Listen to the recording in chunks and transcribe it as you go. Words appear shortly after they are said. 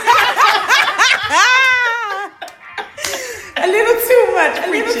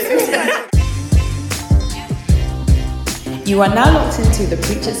You are now locked into the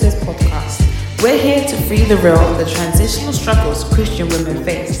Preach It Says podcast. We're here to free the real on the transitional struggles Christian women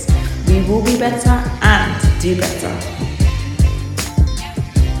face. We will be better and do better.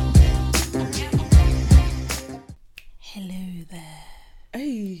 Hello there.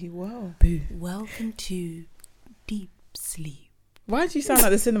 Hey, wow. Boo. Welcome to Deep Sleep. Why do you sound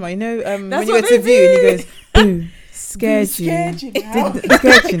like the cinema? You know, when That's you what go to they view and he do. goes, boo, scared you. Scared you now.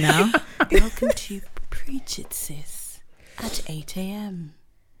 Scared you now. Welcome to Preach It Sis at 8 a.m.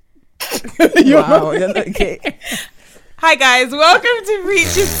 Wow, you're not okay. Hi guys, welcome to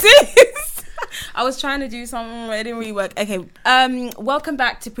Preach It Sis. I was trying to do something, but it didn't really work. Okay, welcome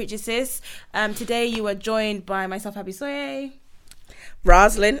back to Preach It Sis. Today you are joined by myself, Abisoye.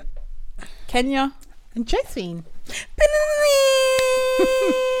 Roslyn. Kenya and Josephine.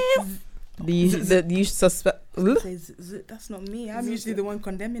 The usual suspect. That's not me. I'm usually the one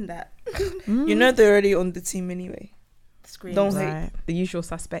condemning that. You know they're already on the team anyway. Scream. Don't Right. hate. The usual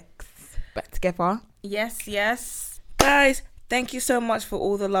suspects back together. Yes. Guys, thank you so much for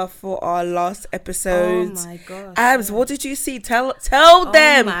all the love for our last Oh episode. my gosh. Abs, what did you see? Tell them. Oh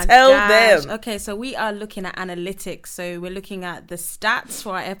Tell my gosh. them. Okay, so we are looking at analytics. So we're looking at the stats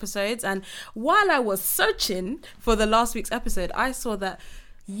for our episodes. And while I was searching for the last week's episode, I saw that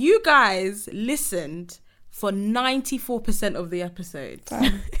you guys listened for 94% of the episode.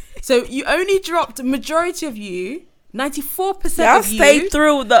 So you only dropped, majority of you, 94% Y'all of you. stayed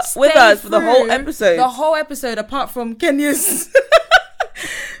through with us for the whole episode. The whole episode, apart from Kenya's.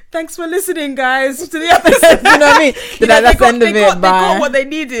 Thanks for listening, guys, to the episode. You know what I mean? You know, That's the end of they it. got what they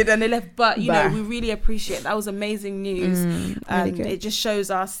needed and they left. But, you know, Bye. we really appreciate that. Was amazing news. Really good. It just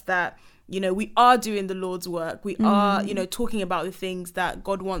shows us that, you know, we are doing the Lord's work. We are, you know, talking about the things that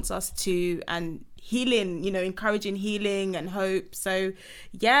God wants us to, and healing, you know, encouraging healing and hope. So,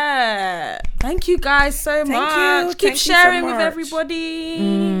 yeah. Thank you guys so much. you. Keep Thank you so sharing with much.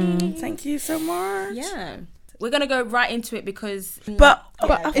 everybody. Thank you so much. Yeah. We're going to go right into it because... But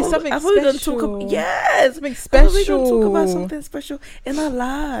it's something I thought we were gonna talk special. about, yes, Something I thought we were gonna talk special. about something special in our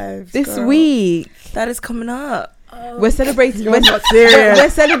lives This girl. week. that is coming up. We're celebrating. You're not serious. We're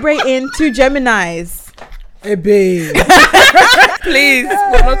celebrating 2 Geminis. Hey, babe. Please,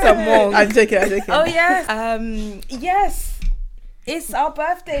 we're not among. I'm joking. Oh, yes. Yes. It's our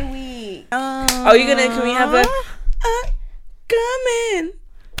birthday week. Are you gonna? Can we have a coming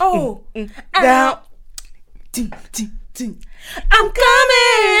Oh. down? I'm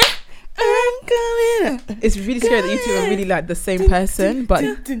coming. It's really scary that you two are really like the same person, but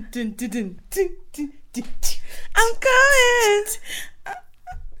I'm coming.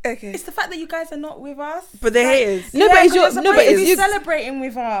 Okay, It's the fact that you guys are not with us. but the haters. No, but it's your- you're no, but supposed to it's be you- celebrating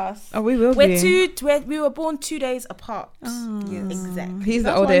with us. oh, we will We be. were born 2 days apart. Yes. Exactly. He's the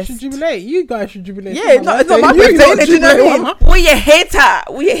That's why you should oldest. jubilate. You guys should jubilate. Yeah, it's not my You birthday. don't Do you know what I jubilate, mean? mama. We a hater.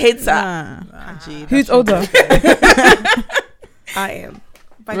 We a hater. Nah. Who's older? I am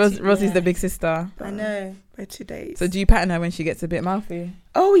By Rosie's yeah. the big sister. I know. by 2 days. So do you pattern her when she gets a bit mouthy?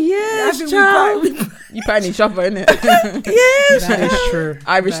 Oh yes, Yeah, I child. think You pattern each other, innit? Yes. That is true.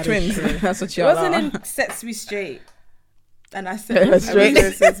 Irish That is twins. true. That's what It you are. wasn't in Sets Me Straight. And I said, That's straight. we do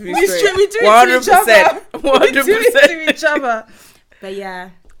it to each other. 100%. We do it 100%. to each other. But yeah.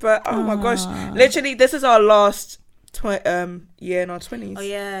 But oh my gosh, literally, this is our last year in our 20s. Oh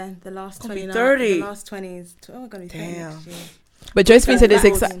yeah, the last Gonna be 29. 30. The last 20s. Oh, gonna be 30 Damn. next year. But Josephine said it's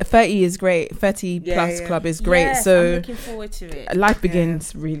Thousand. 30 is great. 30 Yeah, plus yeah. club is great. Yes, I'm So looking forward to it. life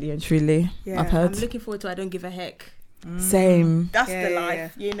begins really and truly. Yeah. I've I'm heard. looking forward to I don't give a heck. Same. That's Yeah, the yeah,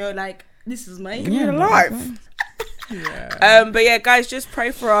 life. You know, like, this is my Yeah, life. Yeah. But yeah, guys, just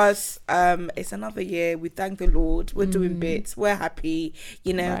pray for us. It's another year. We thank the Lord. We're doing bits. We're happy.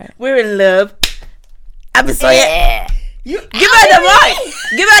 You know, Right. we're in love. Abisoye, You give her the mic.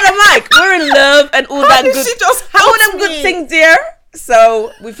 Give her the mic. We're in love and all that did good. she just all help them me? good things, dear.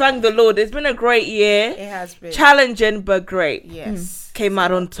 So we thank the Lord. It's been a great year. It has been. Challenging but great. Yes. Came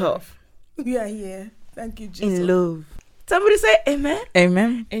out on top. We are here. Thank you, Jesus. In love. Somebody say amen.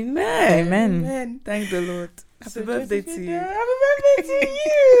 Amen. Amen. Amen. Amen. Thank the Lord. Happy So birthday to Josephine, you. Happy birthday to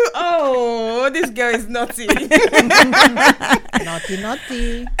you. Oh, this girl is naughty.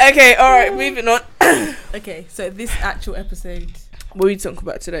 Naughty. Okay, all right, moving on. Okay, so this actual episode. What are we talking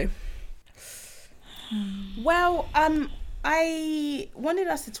about today? Well, I wanted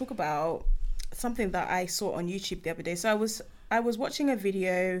us to talk about something that I saw on YouTube the other day. So I was watching a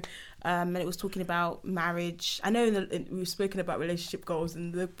video, and it was talking about marriage. I know we've spoken about relationship goals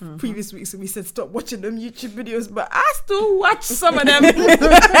in the previous weeks, and we said stop watching them YouTube videos, but I still watch some of them.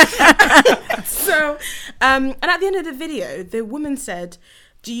 So, and at the end of the video, the woman said,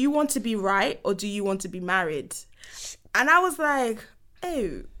 "Do you want to be right or do you want to be married?" And I was like,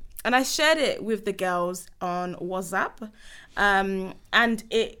 oh. And I shared it with the girls on WhatsApp. And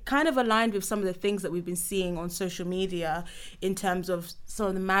it kind of aligned with some of the things that we've been seeing on social media in terms of some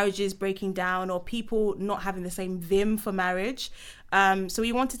of the marriages breaking down or people not having the same vim for marriage. So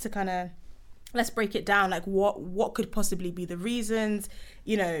we wanted to kind of, let's break it down. Like what could possibly be the reasons?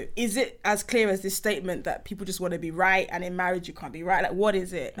 You know, is it as clear as this statement that people just want to be right and in marriage you can't be right? Like, what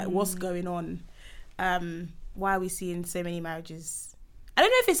is it? Like, what's going on? Why are we seeing so many marriages? I don't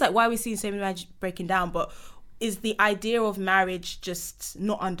know if it's like why we're seeing so many marriages breaking down, but is the idea of marriage just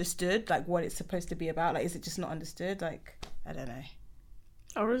not understood? Like what it's supposed to be about? Like, is it just not understood? Like, I don't know.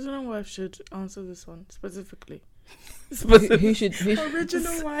 Original wife should answer this one specifically. Who should?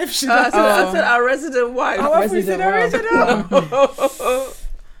 Original wife should. I said our resident wife. Oh, I thought you said original.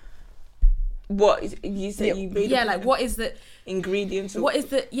 What you said? You made Yeah, like what is the ingredients? What is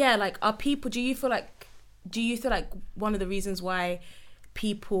the like? Are people? Do you feel like one of the reasons why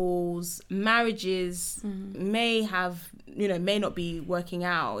people's marriages may not be working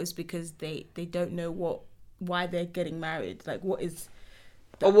out is because they don't know why they're getting married? Like what is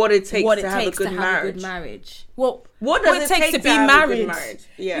or what it takes to have a good marriage. Well, what does it take to be married?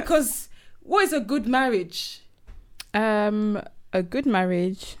 Yeah. Because what is a good marriage? A good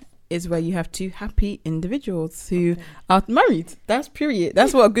marriage is where you have two happy individuals who are married. That's period.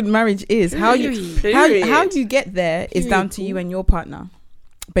 That's what a good marriage is. How you get there is down to you and your partner,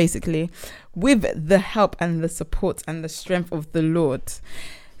 basically, with the help and the support and the strength of the Lord.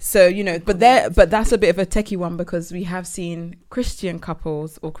 So, you know, but that's a bit of a techie one because we have seen Christian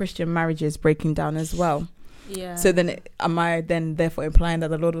couples or Christian marriages breaking down as well. Yeah. So then am I then therefore implying that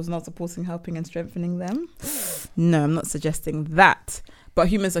the Lord was not supporting, helping and strengthening them? No, I'm not suggesting that. But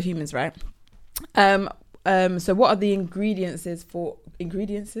humans are humans, right? So what are the ingredients?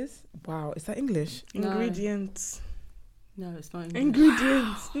 Wow, is that English? No. Ingredients. No, it's not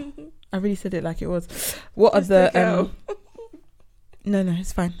Ingredients. I really said it like it was. What are the No,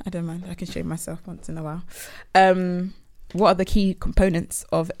 it's fine. I don't mind. I can shame myself once in a while. What are the key components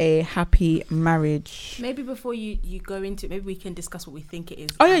of a happy marriage? Maybe before you go into it, maybe we can discuss what we think it is.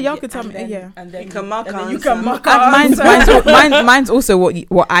 Oh yeah, y'all could tell me. And then you can mark and then answer. you can mark mine's also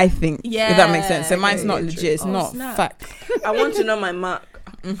what I think. Yeah, if that makes sense. So mine's okay, not yeah, legit. true. It's not snap. fact. I want to know my mark.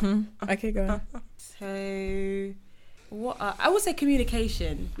 Okay, go on. So, I would say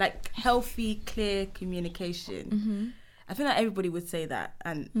communication, like healthy, clear communication. I feel like everybody would say that.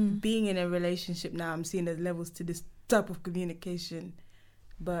 And being in a relationship now, I'm seeing there's levels to this type of communication.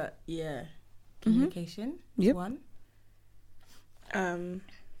 But yeah, communication is one.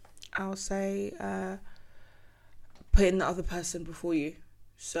 I'll say putting the other person before you.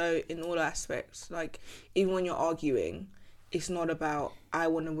 So in all aspects, like even when you're arguing, it's not about I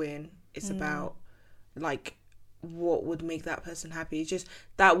want to win. It's about like what would make that person happy. It's just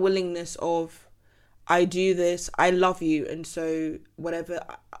that willingness of I do this, I love you, and so whatever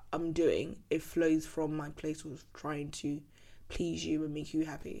I'm doing, it flows from my place of trying to please you and make you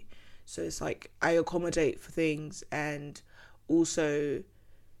happy. So it's like I accommodate for things, and also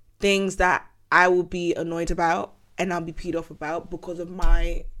things that I will be annoyed about and I'll be peed off about because of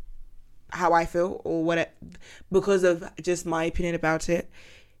how I feel or because of just my opinion about it,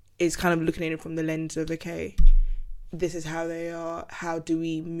 is kind of looking at it from the lens of, okay, this is how they are, how do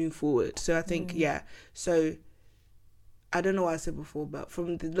we move forward? So I think, so I don't know what I said before, but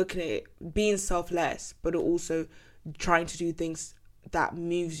from looking at it, being selfless, but also trying to do things that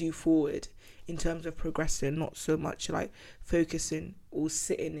moves you forward in terms of progressing, not so much like focusing or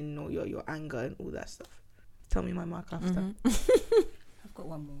sitting in all your anger and all that stuff. Tell me my mark after. I've got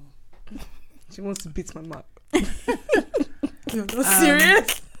one more. She wants to beat my mark. You're not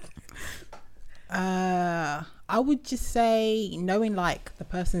serious? I would just say knowing like the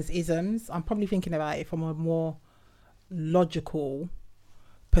person's isms. I'm probably thinking about it from a more logical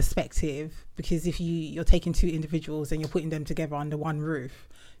perspective, because if you're taking two individuals and you're putting them together under one roof,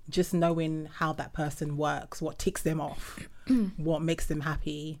 just knowing how that person works, what ticks them off, what makes them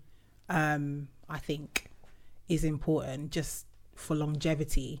happy, I think is important just for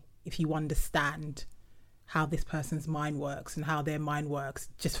longevity. If you understand how this person's mind works and how their mind works,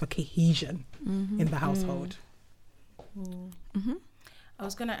 just for cohesion in the household. I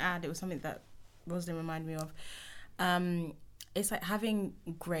was gonna add, it was something that Rosalind reminded me of. It's like having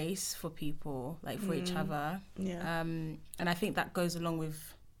grace for people, like for each other. Yeah. And I think that goes along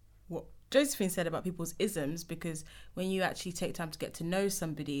with what Josephine said about people's isms, because when you actually take time to get to know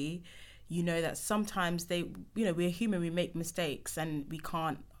somebody, you know that sometimes we're human, we make mistakes and we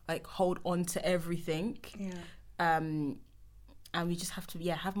can't like hold on to everything. Yeah. And we just have to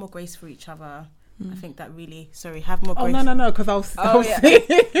have more grace for each other. I think that really, have more Oh grace. no, because I was yeah.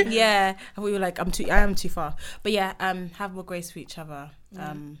 saying. Yeah, we were like, I am too far. But yeah, have more grace for each other.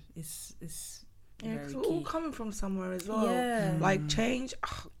 Is Yeah, very because we're all key. coming from somewhere as well. Yeah. Like change,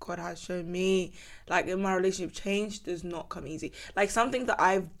 God has shown me, like in my relationship, change does not come easy. Like something that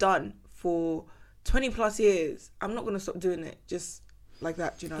I've done for 20 plus years, I'm not gonna stop doing it just like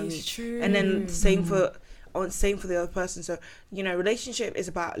that. Do you know what I mean? It's true. And then same for the other person. So relationship is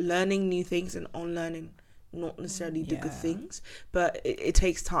about learning new things and unlearning not necessarily the good things, but it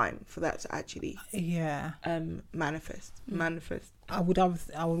takes time for that to actually manifest. I would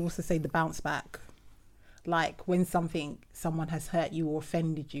also say the bounce back. Like when someone has hurt you or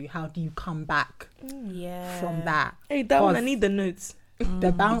offended you, how do you come back from that? Hey, that one I need the notes.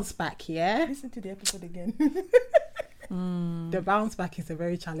 The bounce back, Listen to the episode again. The bounce back is a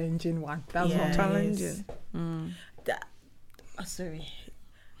very challenging one. That's what challenging. Sorry.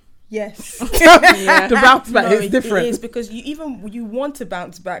 Yes. The bounce back is different. It is, because you want to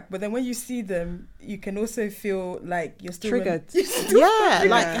bounce back, but then when you see them, you can also feel like you're still triggered. Triggered.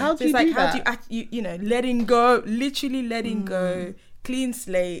 Like how do you do that? How do you letting go, literally letting go, clean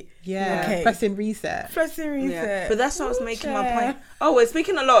slate. Yeah, okay. pressing reset. Yeah. But that's what I was making my point. Oh, we're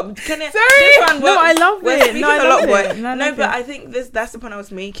speaking a lot. Can it? Sorry. No, I love we're it. speaking No, I a love lot, it. boy. No, I love but it. I think that's the point I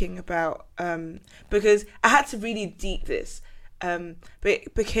was making about because I had to really deep this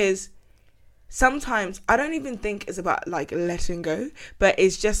because sometimes I don't even think it's about like letting go, but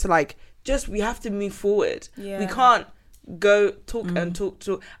it's just like we have to move forward. Yeah. We can't go talk and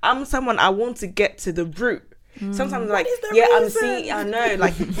talk. I'm someone, I want to get to the root. Sometimes like I'm seeing, I know,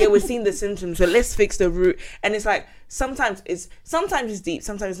 like we're seeing the symptoms, so let's fix the root. And it's like sometimes it's deep,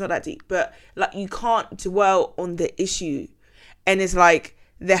 sometimes it's not that deep, but like you can't dwell on the issue. And it's like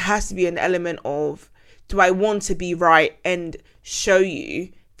there has to be an element of, do I want to be right and show you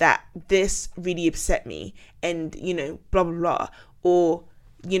that this really upset me, and blah blah blah, or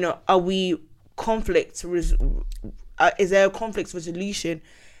are we is there a conflict resolution,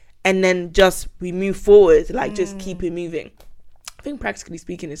 and then just we move forward, like just keep it moving. I think practically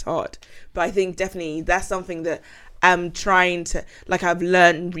speaking it's hard, but I think definitely that's something that I'm trying to, like, I've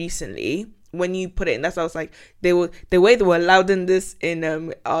learned recently. When you put it in, that's why I was like, the way they were allowed in this in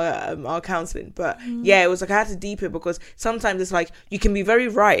our counseling, but it was like I had to deep it, because sometimes it's like you can be very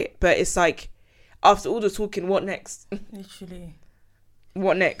right, but it's like after all the talking, what next? Literally.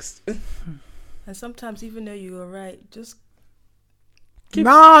 What next? And sometimes even though you were right, just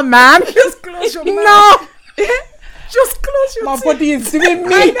Nah, man. just close your mouth. No. Just close your My teeth. body is doing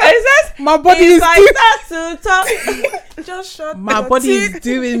me. It's My body it's is like doing. that to talk. Just shut My your body teeth. is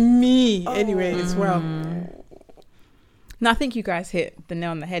doing me. Anyway, as well. No, I think you guys hit the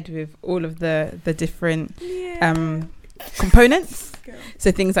nail on the head with all of the different components.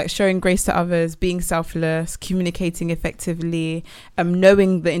 So things like showing grace to others, being selfless, communicating effectively,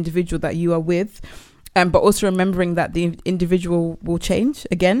 knowing the individual that you are with, but also remembering that the individual will change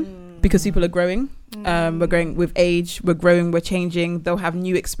again, because people are growing. We're growing with age, we're growing, we're changing. They'll have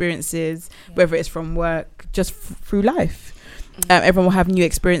new experiences, whether it's from work, just through life. Everyone will have new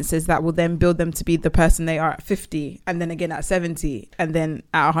experiences that will then build them to be the person they are at 50, and then again at 70, and then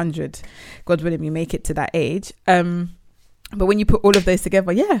at 100. God willing, we make it to that age. But when you put all of those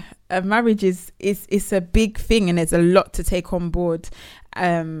together, marriage is a big thing, and it's a lot to take on board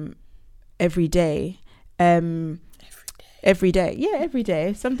every day. Every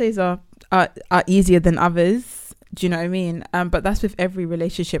day. Some days are easier than others. Do you know what I mean? But that's with every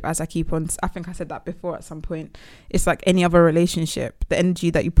relationship, as I think I said that before at some point. It's like any other relationship. The energy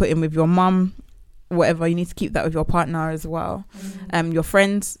that you put in with your mum, whatever, you need to keep that with your partner as well. Your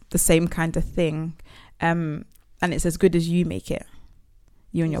friends, the same kind of thing. And it's as good as you make it.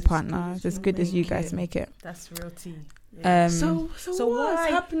 You and your partner. It's as good as you guys make it. That's real tea. So what's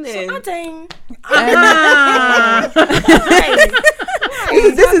happening?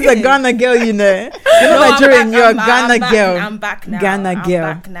 This is a Ghana girl, you know. You're not Nigerian, you're a Ghana girl. I'm back now. Ghana girl.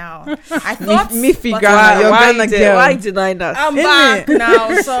 I'm back now. I thought Miffy but Ghana, you're Ghana girl. Why deny that? I'm Isn't back it?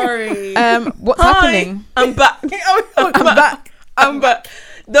 now. Sorry. What's happening? I'm back. I'm back. I'm back.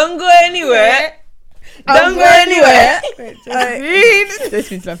 Don't go anywhere. Don't go anywhere. This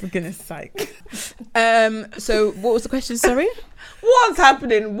means like, for goodness sake. So what was the question? Sorry. What's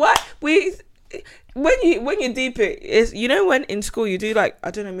happening? What when you deep it is, when in school you do, like,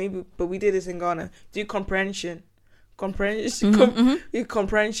 I don't know, maybe, but we did this in Ghana. Do comprehension. Comprehension.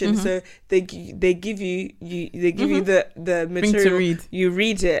 So they give you the material to read. You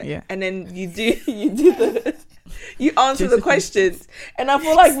read it, Yeah. and then you do the You answer the questions, and I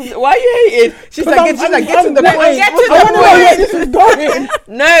feel like, why are you hating? She's like, get to the point. I want to know where this is going.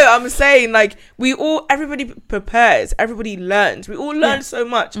 No, I'm saying like everybody prepares, everybody learns. We all learn so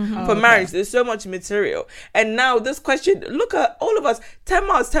much for marriage. There's so much material, and now this question. Look at all of us. 10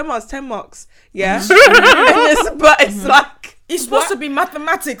 marks. Yeah, but it's like. It's supposed to be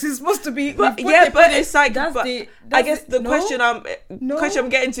mathematics. It's supposed to be. But it's like. I guess the question I'm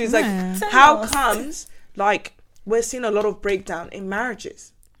getting to is like, how comes like we're seeing a lot of breakdown in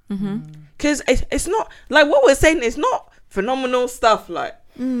marriages? Because it's not like what we're saying. It's not phenomenal stuff. Like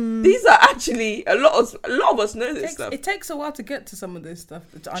these are actually a lot of us know this stuff. It takes a while to get to some of this stuff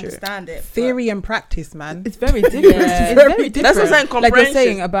to understand it. Theory and practice, man. It's very different. It's very different. That's what I'm saying. Like you're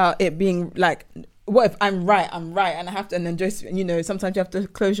saying about it being like. What if I'm right, and I have to, and then Josephine, you know, sometimes you have to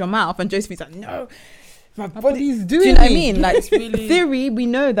close your mouth, and Josephine's like, no, my body's doing. Do you know what I mean? Like really... theory, we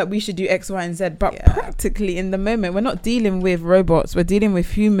know that we should do X, Y, and Z, but practically in the moment, we're not dealing with robots. We're dealing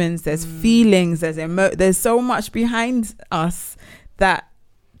with humans. There's feelings. There's so much behind us that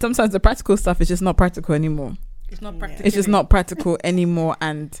sometimes the practical stuff is just not practical anymore. It's not practical. It's just not practical anymore,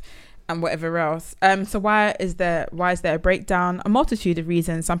 and whatever else. So why is there a breakdown? A multitude of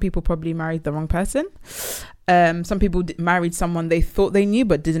reasons. Some people probably married the wrong person. Some people married someone they thought they knew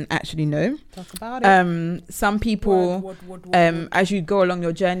but didn't actually know. Talk about it. Some people, as you go along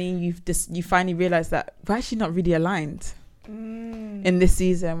your journey, you finally realize that we're actually not really aligned. In this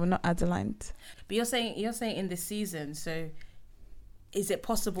season, we're not as aligned. But you're saying in this season, so is it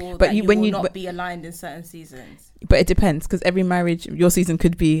possible but that you will not be aligned in certain seasons? But it depends, because every marriage, your season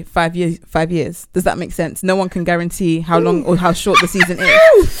could be 5 years. Does that make sense? No one can guarantee how long or how short the season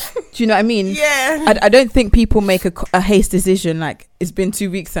is. Do you know what I mean? Yeah. I don't think people make a haste decision like, it's been 2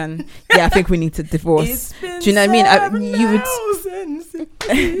 weeks and I think we need to divorce. Do you know what I mean?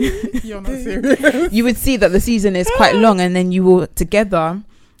 You're not serious. You would see that the season is quite long, and then you will together.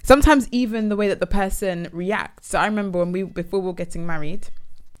 Sometimes even the way that the person reacts. So I remember before we were getting married.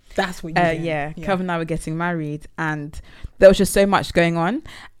 That's what you did. Yeah. Kelvin and I were getting married, and there was just so much going on.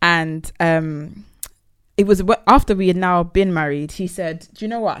 And it was after we had now been married, he said, do you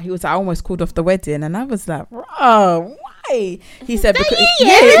know what? He was like, I almost called off the wedding. And I was like, oh, why? He said, because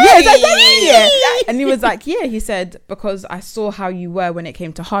and he was like, he said, because I saw how you were when it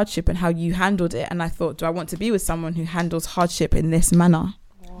came to hardship and how you handled it. And I thought, do I want to be with someone who handles hardship in this manner?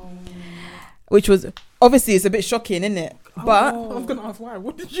 Which was obviously, it's a bit shocking, isn't it? But I was gonna ask why.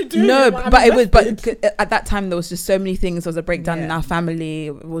 What did you do? No, but it was. But at that time, there was just so many things. There was a breakdown in our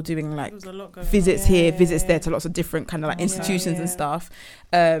family. We were doing like visits here, visits there to lots of different kind of like institutions and stuff.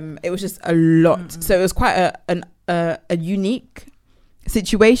 It was just a lot. So it was quite a unique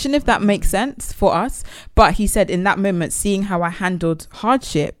situation, if that makes sense for us. But he said in that moment, seeing how I handled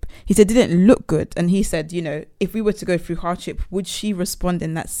hardship, he said it didn't look good. And he said, you know, if we were to go through hardship, would she respond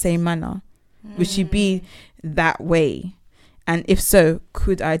in that same manner? Would she be that way? And if so,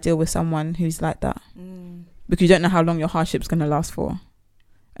 could I deal with someone who's like that? Because you don't know how long your hardship's going to last for.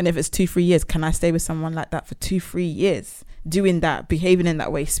 And if it's 2-3 years, can I stay with someone like that for 2-3 years? Doing that, behaving in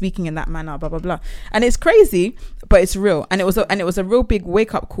that way, speaking in that manner, blah, blah, blah. And it's crazy, but it's real. And it was a real big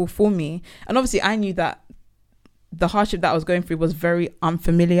wake up call for me. And obviously I knew that the hardship that I was going through was very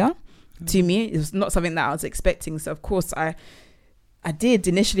unfamiliar to me. It was not something that I was expecting. So of course I did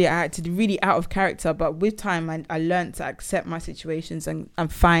initially, I acted really out of character, but with time I learned to accept my situations and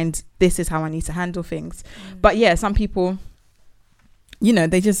find this is how I need to handle things. But yeah, some people, you know,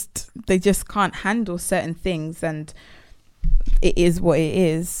 they just can't handle certain things, and it is what it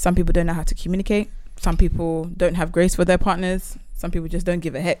is. Some people don't know how to communicate. Some people don't have grace for their partners. Some people just don't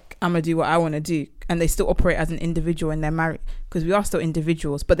give a heck. I'm gonna do what I want to do, and they still operate as an individual in their marriage, because we are still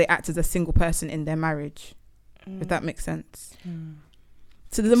individuals, but they act as a single person in their marriage. If that makes sense.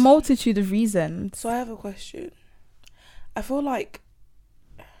 So there's a multitude of reasons. So I have a question. I feel like,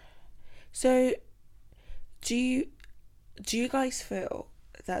 so do you guys feel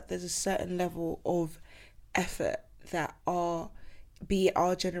that there's a certain level of effort that be it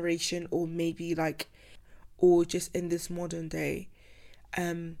our generation or maybe like, or just in this modern day,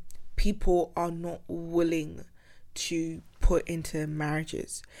 people are not willing to put into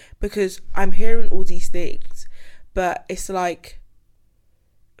marriages? Because I'm hearing all these things, but it's like,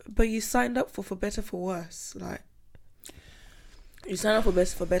 but you signed up for better, for worse. Like, you signed up for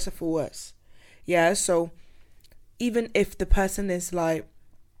better, for worse. Yeah, so even if the person is like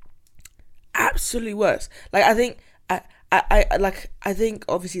absolutely worse, like I think I think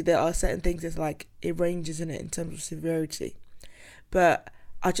obviously there are certain things that's like it ranges in it in terms of severity, but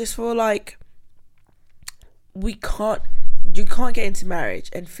I just feel like you can't get into marriage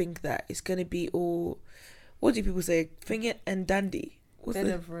and think that it's gonna be all what do people say? Finger and dandy. What's Bed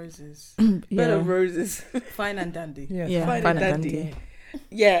the of roses. bed of roses? Fine and dandy. Yeah, Fine fine and and dandy. dandy.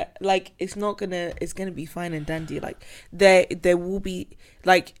 Yeah, like it's gonna be fine and dandy. Like there will be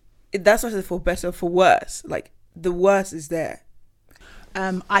like that's not for better or for worse. Like the worst is there.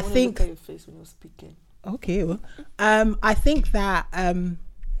 I think. Look at your face when you're speaking. Okay. Well, I think that.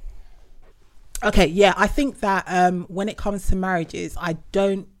 Okay. Yeah, I think that when it comes to marriages, I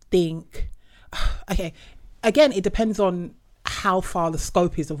don't think. Okay. Again, it depends on how far the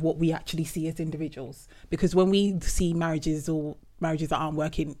scope is of what we actually see as individuals. Because when we see marriages or marriages that aren't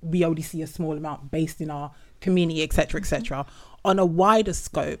working, we only see a small amount based in our community, etc., etc. On a wider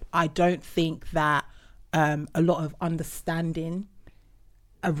scope, I don't think that a lot of understanding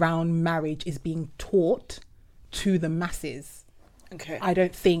around marriage is being taught to the masses. Okay. I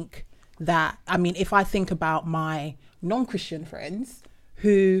don't think that, I mean, if I think about my non-Christian friends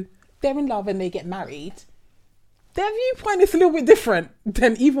who they're in love and they get married, their viewpoint is a little bit different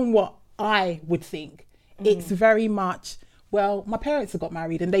than even what I would think. It's very much, well, my parents have got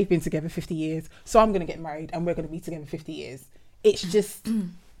married and they've been together 50 years, so I'm going to get married and we're going to be together 50 years. It's just,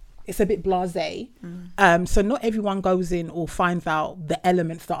 it's a bit blasé. So not everyone goes in or finds out the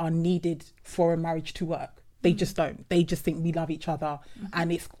elements that are needed for a marriage to work. They just don't. They just think we love each other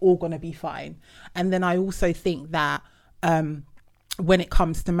and it's all going to be fine. And then I also think that when it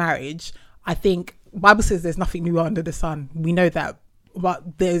comes to marriage, I think Bible says there's nothing new under the sun. We know that.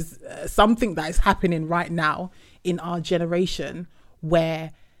 But there's something that is happening right now in our generation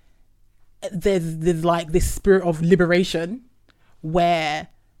where there's like this spirit of liberation where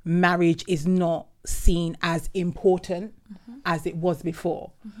marriage is not seen as important as it was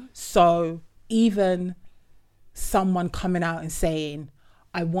before. So even someone coming out and saying,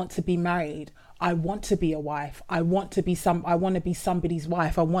 I want to be married, I want to be a wife, I want to be somebody's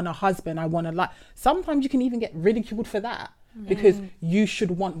wife, I want a husband, I want a life. Sometimes you can even get ridiculed for that because you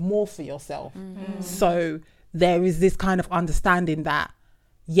should want more for yourself. So there is this kind of understanding that,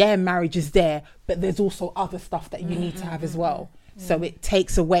 yeah, marriage is there, but there's also other stuff that you need to have as well. So it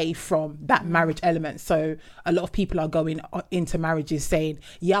takes away from that marriage element. So a lot of people are going into marriages saying,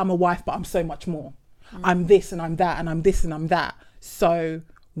 yeah, I'm a wife, but I'm so much more. I'm this and I'm that and I'm this and I'm that. So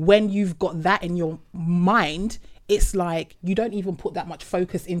when you've got that in your mind, it's like you don't even put that much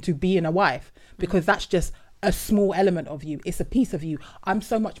focus into being a wife because that's just a small element of you. It's a piece of you. I'm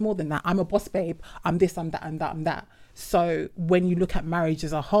so much more than that. I'm a boss babe. I'm this, I'm that, I'm that, I'm that. So when you look at marriage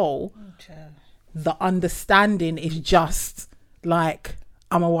as a whole, the understanding is just like,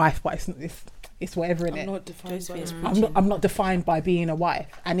 I'm a wife, but it's whatever in it. I'm not defined by being a wife.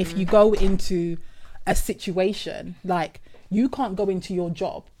 And if you go into a situation, like you can't go into your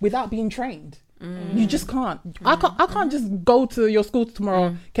job without being trained. You just can't. I can't just go to your school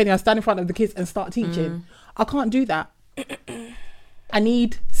tomorrow, Kenya, stand in front of the kids and start teaching. I can't do that. I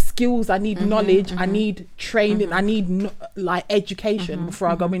need skills, I need knowledge, I need training, I need like education before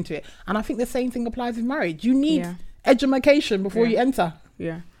I go into it. And I think the same thing applies with marriage. You need education before you enter.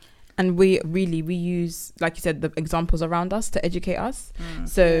 Yeah. And we use, like you said, the examples around us to educate us.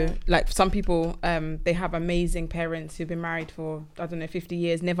 So like some people, they have amazing parents who've been married for, 50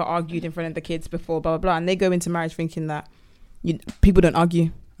 years, never argued in front of the kids before, blah, blah, blah. And they go into marriage thinking that people don't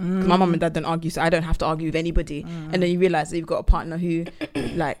argue. My mum and dad don't argue, so I don't have to argue with anybody. And then you realize that you've got a partner who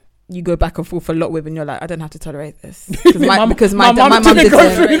like you go back and forth a lot with, and you're like, I don't have to tolerate this because my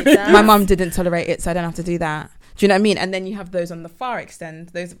mum didn't tolerate it, so I don't have to do that. Do you know what I mean? And then you have those on the far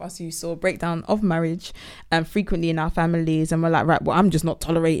extent, those of us who saw breakdown of marriage frequently in our families, and we're like, right, well, I'm just not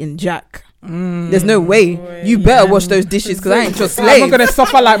tolerating Jack. There's no way. You better wash those dishes because I ain't your slave. I'm not going to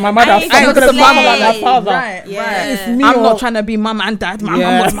suffer like my mother. I'm not going to suffer like my father. Right. I'm not trying to be mum and dad. My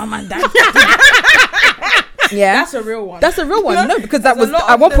mum was mum and dad. Yeah, That's a real one. No, because that was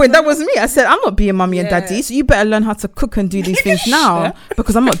at one point that was me. I said, I'm not being mummy and daddy, so you better learn how to cook and do these things now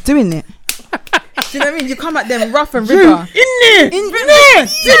because I'm not doing it. Do you know what I mean? You come at them rough and rigor.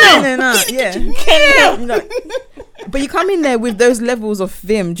 But you come in there with those levels of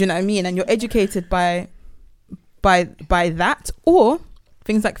vim. Do you know what I mean? And you're educated by that, or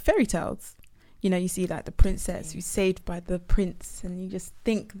things like fairy tales. You know, you see like the princess who's saved by the prince, and you just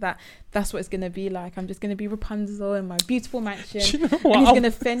think that that's what it's going to be like. I'm just going to be Rapunzel in my beautiful mansion, and he's going to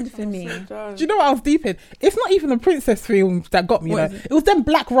fend for me. Do you know what I was deep in? It's not even the princess films that got me, it was them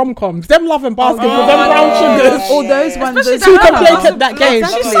black rom-coms, them Love and Basketball, them Brown Sugars. All those ones. Who can play that game.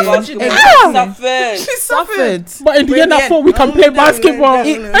 She suffered. But in the end, I thought we can play basketball.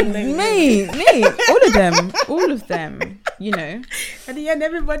 Me, all of them, you know. At the end,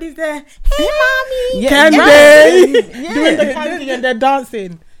 everybody's there. Hey, mommy. Candy. Doing the candy and they're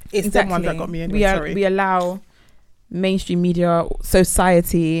dancing. It's the one that got me anyway. Sorry. We allow mainstream media,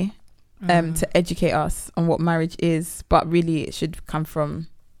 society, to educate us on what marriage is, but really it should come from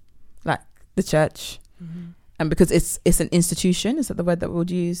like the church, and because it's an institution, is that the word that we'll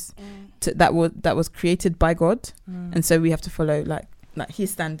use, that was created by God, and so we have to follow like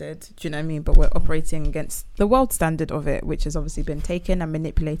his standard. Do you know what I mean? But we're operating against the world standard of it, which has obviously been taken and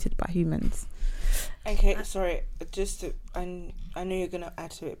manipulated by humans. Okay, sorry. Just to, I know you're gonna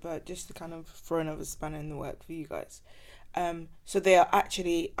add to it, but just to kind of throw another spanner in the work for you guys. So they are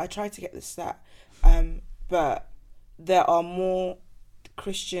actually. I tried to get the stat, but there are more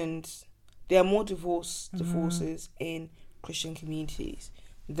Christians. There are more divorces in Christian communities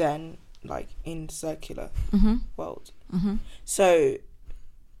than like in secular world. So,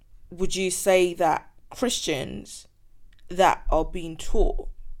 would you say that Christians that are being taught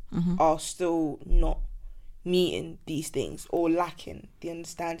are still not meeting these things or lacking the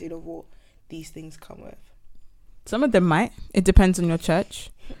understanding of what these things come with? Some of them might. It depends on your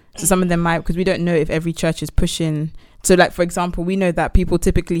church. So some of them might, because we don't know if every church is pushing. So like, for example, we know that people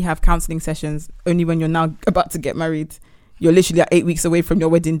typically have counseling sessions only when you're now about to get married. You're literally 8 weeks away from your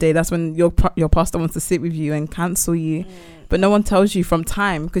wedding day. That's when your pastor wants to sit with you and counsel you. But no one tells you from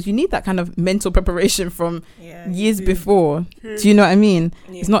time, because you need that kind of mental preparation from years before. Do you know what I mean?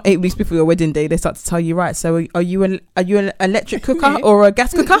 It's not 8 weeks before your wedding day. They start to tell you, right, so are you an electric cooker or a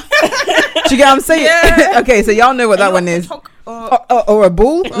gas cooker? Do you get what I'm saying? Yeah. Okay, so y'all know what that one is. Or a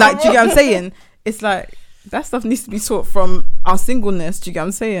bull? Like, do you get what I'm saying? It's like, that stuff needs to be taught from our singleness. Do you get what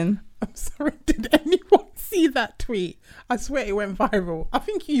I'm saying? I'm sorry, did anyone see that tweet? I swear it went viral. I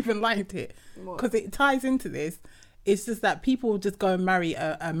think you even liked it because it ties into this. It's just that people just go and marry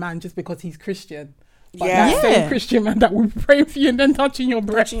a man just because he's Christian. But that same Christian man that will be praying for you and then touching your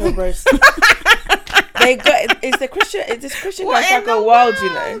breast. They got it's the Christian. It's this Christian guy's like a wild, you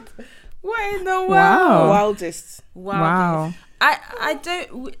know. What in the world? Wow. Wildest. Wow. I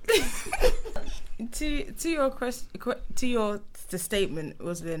don't. To your question, the statement,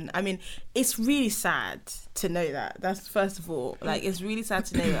 Roslyn. I mean, it's really sad to know that. That's first of all. Like, it's really sad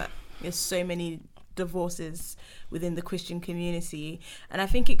to know that there's so many divorces within the Christian community, and I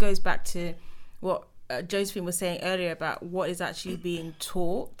think it goes back to what Josephine was saying earlier about what is actually being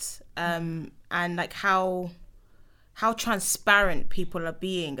taught, and like how transparent people are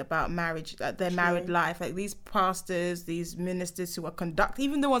being about marriage, their married life. Like these pastors, these ministers who are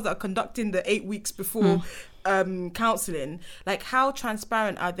even the ones that are conducting the 8 weeks before counseling, like how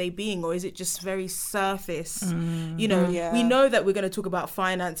transparent are they being, or is it just very surface? You know, we know that we're going to talk about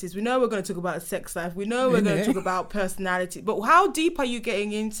finances, we know we're going to talk about sex life, we know we're going to talk about personality, but how deep are you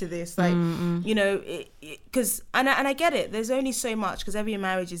getting into this? Like, you know, because and I get it, there's only so much, because every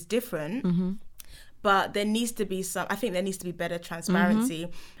marriage is different. But there needs to be better transparency.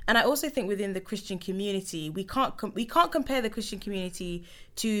 And I also think within the Christian community, we can't compare the Christian community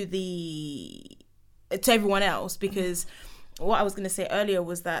to everyone else, because what I was going to say earlier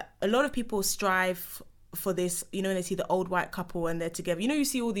was that a lot of people strive for this, you know, and they see the old white couple and they're together. You know, you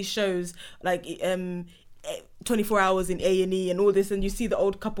see all these shows like 24 Hours in A&E and all this, and you see the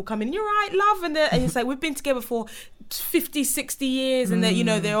old couple come in, you're right, love, and it's like, we've been together for 50, 60 years, and they're, you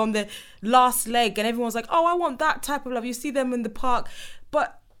know, they're on the last leg, and everyone's like, oh, I want that type of love. You see them in the park,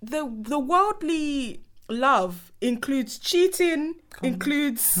 but the worldly love includes cheating,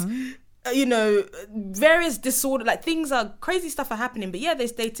 includes you know, various disorder, like things are crazy, stuff are happening, but they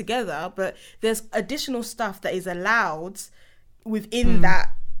stay together, but there's additional stuff that is allowed within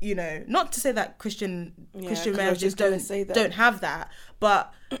that. You know, not to say that Christian marriages don't have that,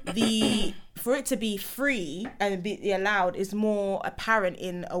 but for it to be free and be allowed is more apparent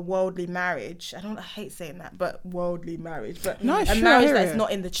in a worldly marriage. I hate saying that, but worldly marriage, but marriage that's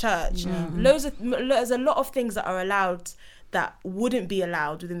not in the church. There's a lot of things that are allowed that wouldn't be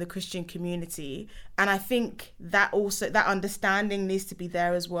allowed within the Christian community, and I think that understanding needs to be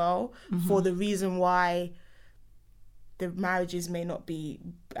there as well, for the reason why the marriages may not be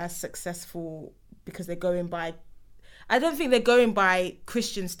as successful, because they're going by, I don't think they're going by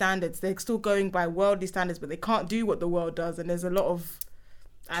Christian standards. They're still going by worldly standards, but they can't do what the world does. And there's a lot of,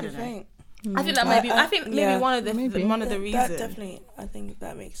 I don't know. I think that maybe one of the reasons. That definitely, I think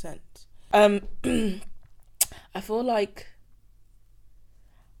that makes sense. I feel like,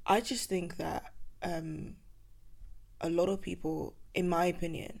 I just think that a lot of people, in my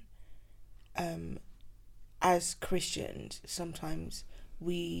opinion, as Christians, sometimes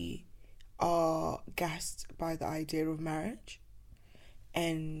we are gassed by the idea of marriage,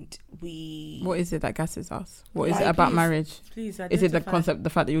 and we. What is it that gasses us? What is Like, it about please, marriage? Please, Is it the concept, the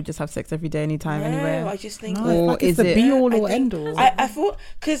fact that you'll just have sex every day, anytime, anywhere? I just think. No, Or it's like it's is the it- be all I or think- end all. I thought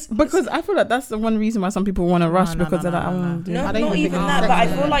because Because I feel like that's the one reason why some people want to rush, no, because no, they're like, no, I no. want to do no, I don't not even even think that. it's But I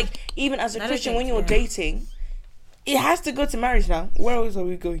sex, feel yeah. like even as a I don't Christian, think when you're so. dating, it has to go to marriage now. Where else are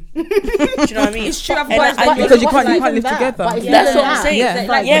we going? Do you know what I mean? It's true. And Otherwise, I- then because you you're can't like- live together. But it's That's even what I'm that. saying. Yeah.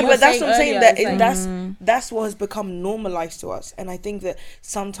 Like Yeah, you were but that's what I'm saying. earlier, That it's like- that's what has become normalized to us, and I think that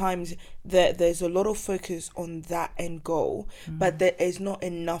sometimes there's a lot of focus on that end goal, but there is not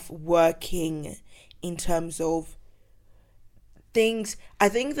enough working in terms of things. I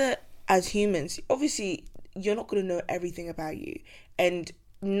think that as humans, obviously, you're not going to know everything about you, and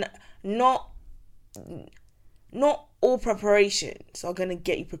not all preparations are going to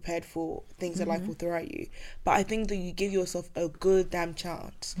get you prepared for things that life will throw at you. But I think that you give yourself a good damn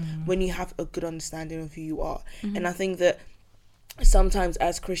chance when you have a good understanding of who you are. And I think that sometimes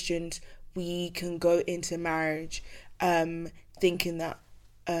as Christians, we can go into marriage thinking that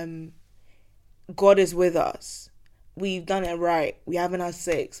God is with us. We've done it right. We haven't had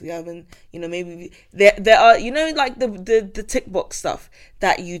sex. We haven't, maybe there are, like the tick box stuff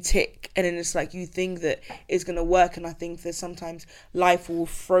that you tick, and then it's like you think that it's gonna work. And I think that sometimes life will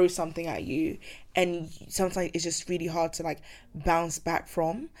throw something at you, and sometimes it's just really hard to like bounce back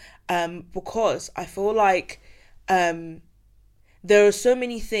from, because I feel like there are so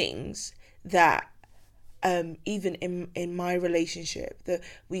many things that even in my relationship that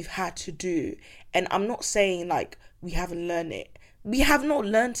we've had to do, and I'm not saying like we haven't learned it. We have not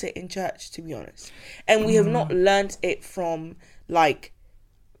learned it in church, to be honest, and we have not learned it from like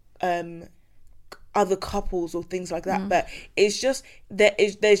other couples or things like that. But it's just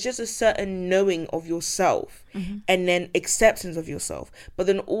there's just a certain knowing of yourself, and then acceptance of yourself, but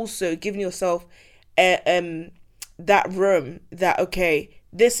then also giving yourself that room that, okay,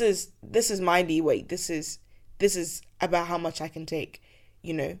 this is my leeway. This is about how much I can take,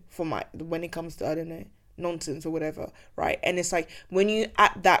 for when it comes to, I don't know, nonsense or whatever, right? And it's like when you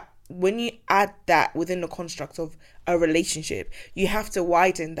add that within the construct of a relationship, you have to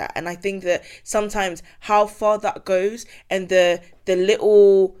widen that. And I think that sometimes how far that goes, and the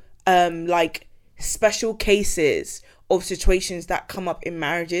little like special cases of situations that come up in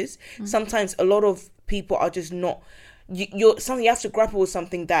marriages, sometimes a lot of people are just not, you have to grapple with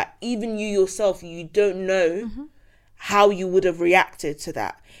something that even you yourself, you don't know how you would have reacted to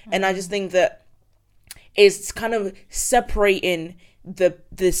that. And I just think that it's kind of separating the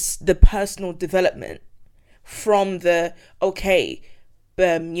personal development from the, okay,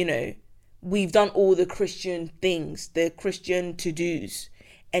 we've done all the Christian things, the Christian to-dos,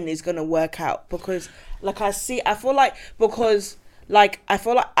 and it's gonna work out. Because I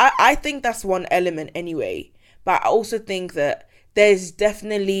think that's one element anyway. But I also think that there's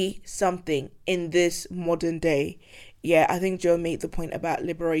definitely something in this modern day. Yeah, I think Joe made the point about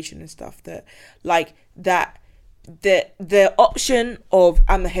liberation and stuff, that like that the option of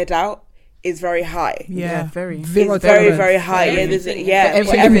I'm a head out is very high. Yeah, very. It's very, very high. Yeah, there's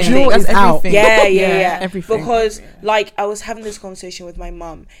Everything. is out. Yeah. Everything. Because like I was having this conversation with my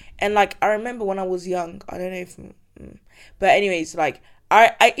mum, and like I remember when I was young, I don't know if, but anyways, like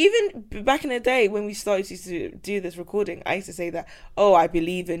I even back in the day when we started to do this recording, I used to say that, I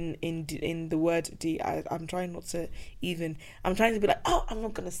believe in the word D. I'm trying not to even, I'm trying to be like, I'm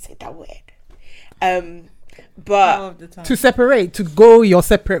not gonna say that word. But To separate, to go your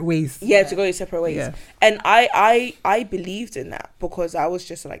separate ways. yeah, to go your separate ways. Yeah. And I believed in that, because I was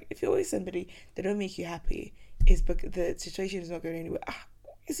just like, if you're with somebody, they don't make you happy, it's because the situation is not going anywhere.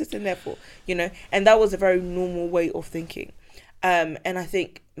 It's just in there for, and that was a very normal way of thinking. And I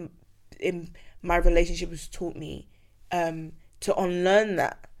think in my relationship has taught me to unlearn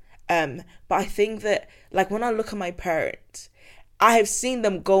that. But I think that, like, when I look at my parents, I have seen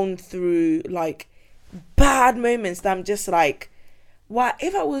them going through like bad moments that I'm just like, why?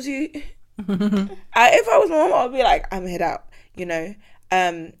 If I was you, if I was my mom, I'd be like, I'm head out,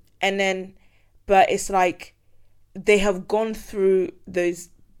 and then, but it's like they have gone through those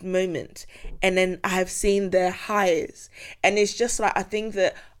moments, and then I have seen their highs, and it's just like, I think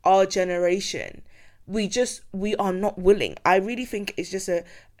that our generation, we are not willing. I really think it's just a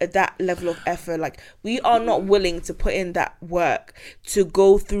that level of effort. Like, we are not willing to put in that work to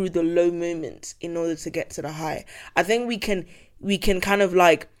go through the low moments in order to get to the high. I think we can kind of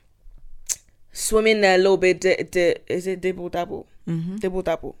like swim in there a little bit. Is it dibble dabble? Dibble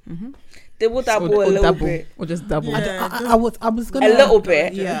dabble. Dibble dabble a little bit, or just double. I was gonna a little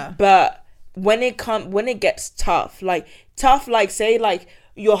bit. Yeah. But when it gets tough, like say like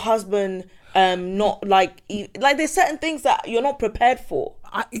your husband not like there's certain things that you're not prepared for.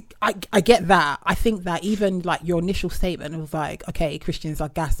 I get that. I think that even like your initial statement was like, okay, Christians are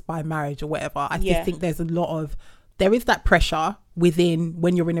gassed by marriage or whatever. I just think there is that pressure within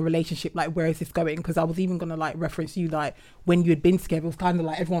when you're in a relationship, like, where is this going? Because I was even gonna like reference you, like, when you had been together, it was kind of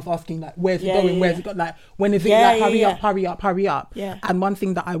like everyone's asking like, where's it going? Where's it going? Like, when is it? Like, hurry up. Yeah. And one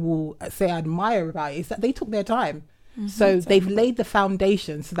thing that I will say I admire about it is that they took their time. So they've laid the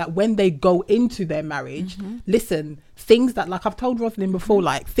foundation so that when they go into their marriage, listen, things that, like I've told Rosalind before,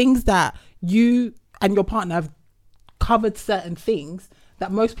 like things that you and your partner have covered, certain things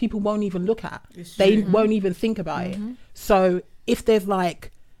that most people won't even look at. They won't even think about it. So if there's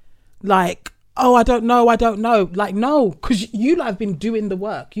like, oh, I don't know. Like, no, because you lot have been doing the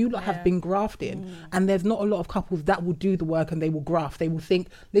work. You lot have been grafting. And there's not a lot of couples that will do the work and they will graft. They will think,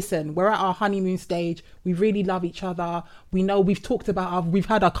 listen, we're at our honeymoon stage. We really love each other. We know we've talked about we've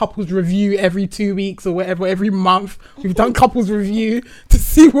had our couples review every 2 weeks or whatever, every month. We've done couples review to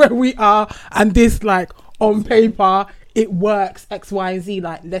see where we are. And this, like, on paper, it works, X, Y, and Z.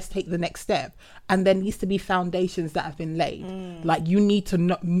 Like, let's take the next step. And there needs to be foundations that have been laid. Like, you need to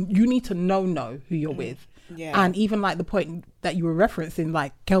know who you're with. Yeah. And even like the point that you were referencing,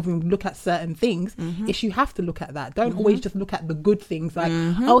 like, Kelvin, look at certain things. If you have to look at that, don't always just look at the good things. Like,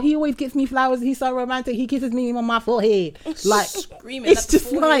 oh, he always gives me flowers. He's so romantic. He kisses me on my forehead. Like, it's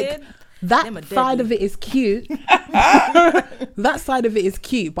just like, that side of it is cute. That side of it is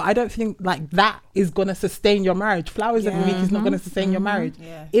cute, but I don't think like that is gonna sustain your marriage. Flowers every week is not gonna sustain your marriage.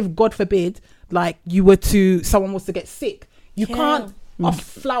 If God forbid, like, someone was to get sick, you can't off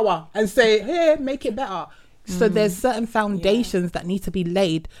flower and say, hey, make it better. So there's certain foundations that need to be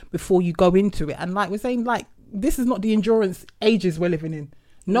laid before you go into it. And like we're saying, like, this is not the endurance ages we're living in.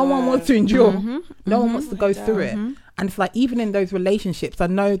 No one wants to endure. No one wants to go through it. And it's like, even in those relationships, I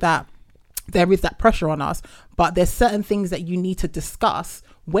know that there is that pressure on us, but there's certain things that you need to discuss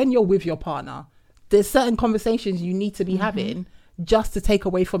when you're with your partner. There's certain conversations you need to be having just to take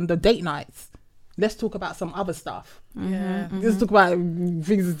away from the date nights. Let's talk about some other stuff. Let's talk about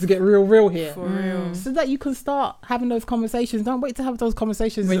things to get real here. For real. So that you can start having those conversations. Don't wait to have those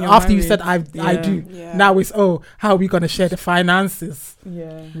conversations after married. You said I do. Yeah. Now it's, how are we going to share the finances?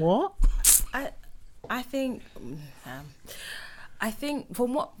 Yeah. What? I think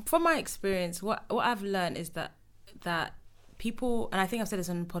from my experience, what I've learned is that people, and I think I've said this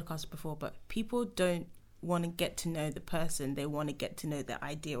on the podcast before, but people don't want to get to know the person. They want to get to know the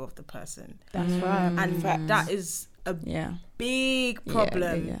idea of the person. That's right. And that is a big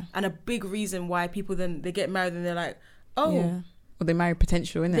problem and a big reason why people then they get married and they're like, or they marry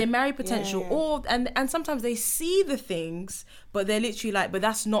potential, innit? They marry potential, or and sometimes they see the things, but they're literally like, but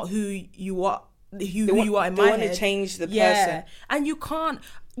that's not who you are. Who you are in my head. They want to change the person, and you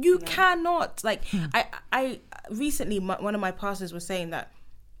cannot. Like, I recently, one of my pastors was saying that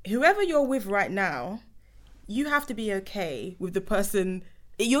whoever you're with right now, you have to be okay with the person.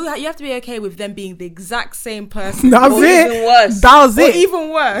 You have to be okay with them being the exact same person. That's it. Even worse. That was it. Even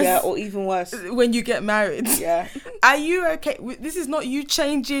worse. Yeah, or even worse. When you get married. Yeah. Are you okay? This is not you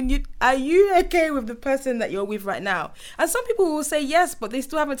changing. Are you okay with the person that you're with right now? And some people will say yes, but they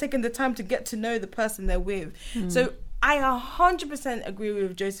still haven't taken the time to get to know the person they're with. So I 100% agree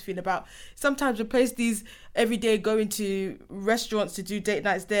with Josephine about sometimes replace these everyday going to restaurants to do date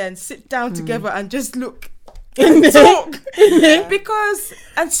nights there and sit down together and just look and talk. Because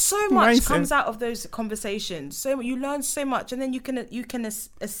and so much comes out of those conversations. So you learn so much, and then you can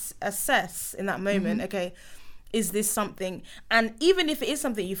assess in that moment. Okay, is this something? And even if it is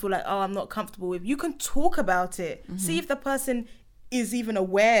something you feel like, oh, I'm not comfortable with, you can talk about it. See if the person is even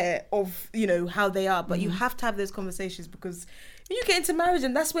aware of how they are. But you have to have those conversations, because when you get into marriage,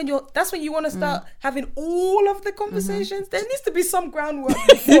 and that's when you want to start having all of the conversations. There needs to be some groundwork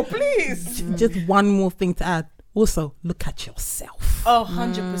before, please. Just one more thing to add. Also, look at yourself. Oh,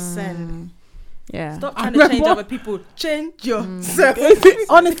 100%. Yeah. Stop trying to change other people. Change yourself.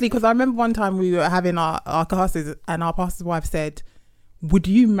 Honestly, because I remember one time we were having our classes, and our pastor's wife said, "Would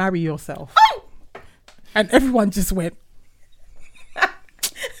you marry yourself?" And everyone just went.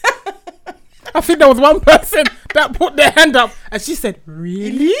 I think there was one person that put their hand up, and she said,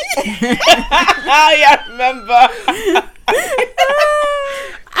 "Really?" I remember.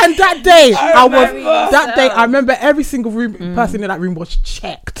 And that day, I remember every single person in that room was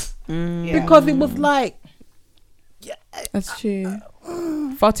checked, because it was like, that's true.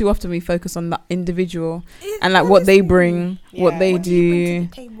 Far too often we focus on that individual and like what they bring, what they do.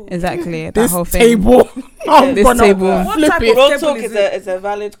 Exactly, that this whole thing. Table. This table. Real talk is a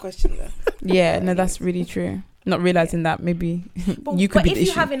valid question though. Yeah, no, that's really true. not realizing that maybe But, you could but be if the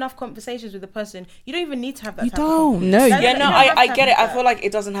you issue. have enough conversations with the person, you don't even need to have that. You type of don't. conversation. No, You yeah, don't- Yeah, you no, don't have I to get it. have I feel like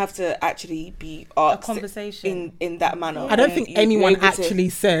it doesn't have to actually be a asked conversation. in that manner. I don't think You're anyone able to- actually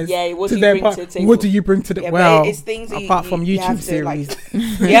says what to do you their bring partner, to the table? what do you bring to the Yeah, well, but it's things that apart from you YouTube have to, like,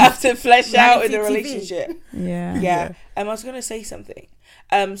 series. you have to flesh out in the Reality TV. relationship. Yeah. Yeah. I was gonna say something.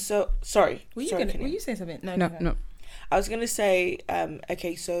 So sorry. Were you Sorry, gonna? Kenny. Were you saying something? No. I was gonna say,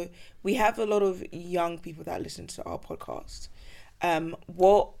 okay, so we have a lot of young people that listen to our podcast.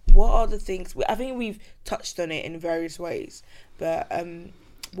 What are the things? I think we've touched on it in various ways, but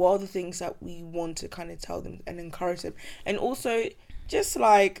what are the things that we want to kind of tell them and encourage them, and also just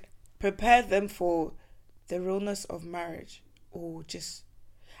like prepare them for the realness of marriage, or just.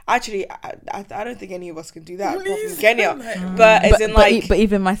 Actually, I don't think any of us can do that apart from Kenya. But as in, like, but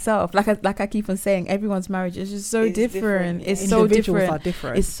even myself, like I keep on saying, everyone's marriage is just so It's different. different. It's so Individuals different. are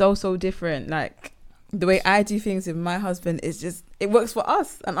different. It's so different. Like the way I do things with my husband is just it works for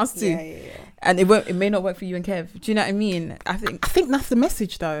us and us too, yeah. and it may not work for you and Kev. Do you know what I mean? I think that's the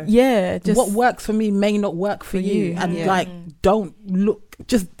message, though. yeah, just What works for me may not work for you, and yeah. like don't look.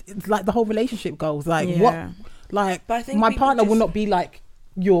 Just it's like the whole relationship goes. Like yeah. what? Like But I think my people partner will just- not be like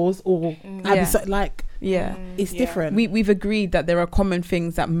yours or Yeah. like Yeah. it's Yeah. different. We've agreed that there are common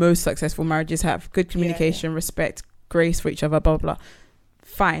things that most successful marriages have: good communication, respect, grace for each other, blah blah blah.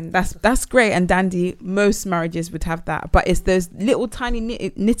 Fine, that's great and dandy. Most marriages would have that, but it's those little tiny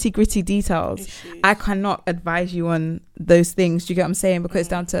nitty gritty details. Issues. I cannot advise you on those things. Do you get what I'm saying? Because it's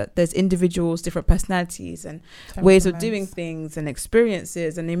down to there's individuals, different personalities, and ways of doing things, and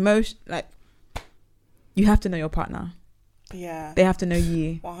experiences, and emotion. Like you have to know your partner. Yeah. They have to know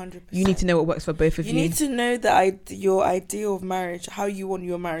you. 100%. You need to know what works for both of you. You need to know your ideal of marriage, how you want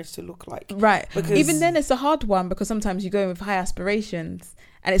your marriage to look like. Right. Because- Even then, it's a hard one because sometimes you go in with high aspirations,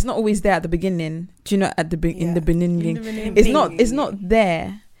 and it's not always there at the beginning. Do you know in the beginning? It's not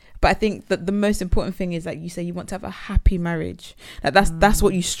there. But I think that the most important thing is, like you say, you want to have a happy marriage. Like that's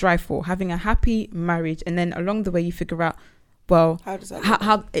what you strive for, having a happy marriage, and then along the way you figure out, well, How does that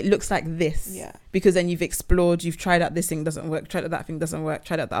how it looks like this. Yeah. Because then you've explored, you've tried out this thing doesn't work, tried out that thing doesn't work,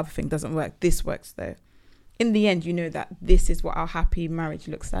 tried out the other thing doesn't work. This works though. In the end, you know that this is what our happy marriage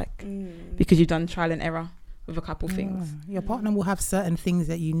looks like because you've done trial and error with a couple things. Your partner will have certain things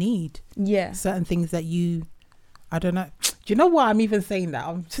that you need, Yeah. certain things that you. I don't know. Do you know why I'm even saying that?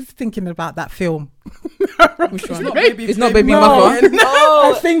 I'm just thinking about that film. Which one? It's not Baby no, Mother.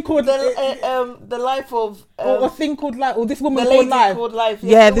 No, a thing called the life of or a thing called Life, or this woman the called lady Life. called Life.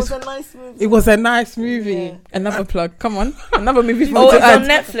 Yeah, it this- was a nice movie. It was a nice movie. Yeah. Another plug. Come on. Another movie for Oh, me it's to on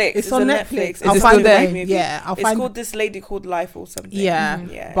add. Netflix. It's on Netflix. Is I'll it find still there? the name. Yeah, I'll It's find. called This Lady Called Life or something. Yeah.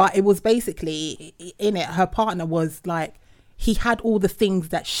 Yeah. But it was basically in it. Her partner was like, he had all the things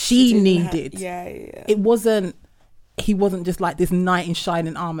that she Didn't ha- needed. Yeah. It wasn't. He wasn't just like this knight in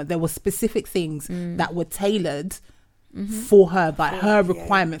shining armor. There were specific things that were tailored for her, like her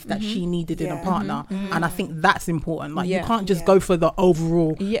requirements that she needed in a Yeah. partner. And I think that's important. Like Yeah. you can't just Yeah. go for the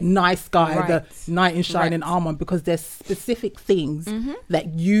overall Yeah. nice guy, Right. the knight in shining Right. armor, because there's specific things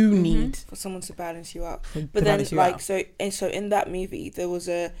that you need. For someone to balance you out. To But then, balance you like, out. so in that movie, there was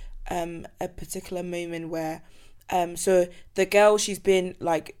a particular moment where, so the girl, she's been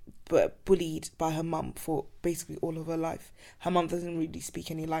like bullied by her mum for basically all of her life. Her mum doesn't really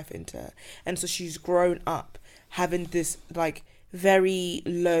speak any life into her, and so she's grown up having this like very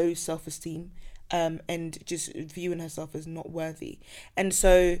low self-esteem, and just viewing herself as not worthy. And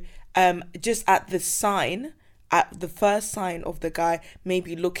so, just at the first sign of the guy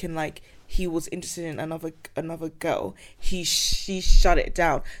maybe looking like he was interested in another girl, she shut it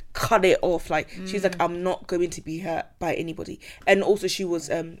down, cut it off. Like she's like, I'm not going to be hurt by anybody. And also she was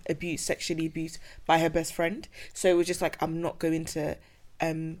sexually abused by her best friend, so it was just like, I'm not going to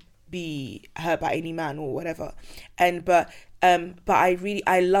be hurt by any man or whatever. And but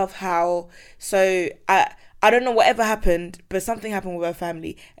I love how, so I don't know whatever happened, but something happened with her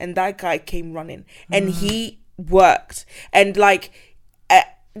family, and that guy came running, and he worked, and like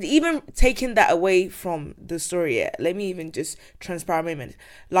even taking that away from the story, let me even just transparent moment.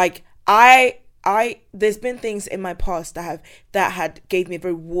 Like I there's been things in my past that had gave me a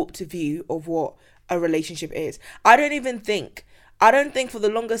very warped view of what a relationship is. I don't think for the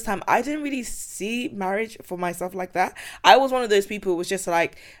longest time I didn't really see marriage for myself like that. I was one of those people who was just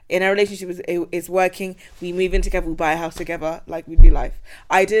like, in a relationship, it's working, we move in together, we buy a house together, like we do life.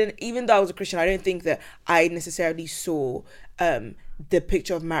 I didn't, even though I was a Christian, I don't think that I necessarily saw the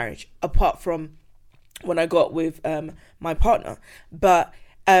picture of marriage apart from when I got with my partner. But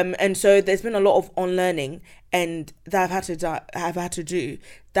and so there's been a lot of unlearning and that I've had to do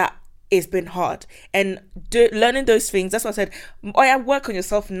that it's been hard. And learning those things, that's what I said, work on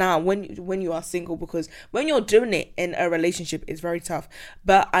yourself now when you are single, because when you're doing it in a relationship, it's very tough.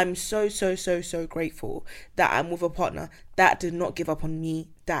 But I'm so grateful that I'm with a partner that did not give up on me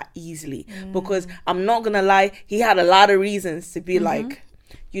that easily. Because I'm not gonna lie, he had a lot of reasons to be like,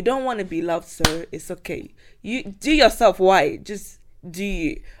 you don't want to be loved, so it's okay. You do yourself, why? Just do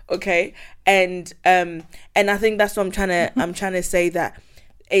you, okay? And I think that's what I'm trying to say, that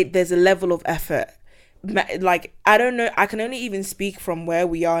there's a level of effort. Like, I don't know, I can only even speak from where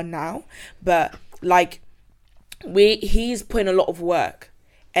we are now, but like he's putting a lot of work,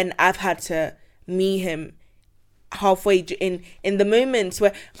 and I've had to meet him halfway in the moments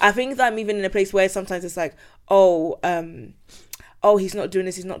where I think that I'm even in a place where sometimes it's like, oh, he's not doing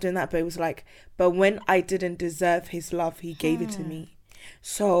this, he's not doing that, but it was like, but when I didn't deserve his love, he gave it to me.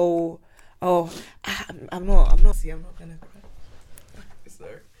 So I'm not gonna cry.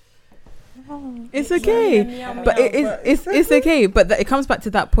 It's okay, but it's okay. But it comes back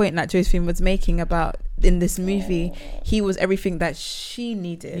to that point that Josephine was making about, in this movie, he was everything that she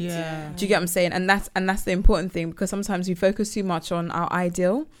needed. Yeah. Do you get what I'm saying? And that's the important thing, because sometimes we focus too much on our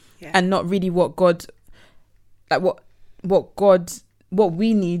ideal and not really what God, like what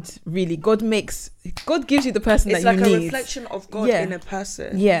we need. Really, God gives you the person it's that you need. It's like a need. reflection of God in a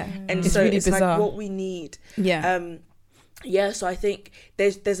person. Yeah, and it's so really it's bizarre. like what we need. Yeah. So I think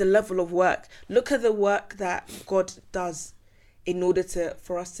there's a level of work. Look at the work that God does in order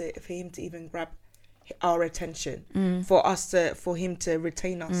for him to even grab our attention, for him to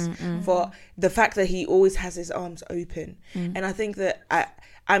retain us, for the fact that he always has his arms open. And I think that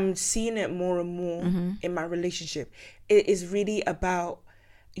I'm seeing it more and more in my relationship. It is really about,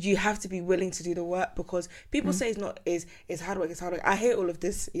 you have to be willing to do the work, because people say it's hard work. I hate all of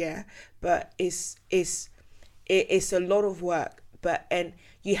this, but it's a lot of work, and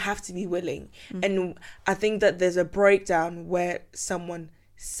you have to be willing. And I think that there's a breakdown where someone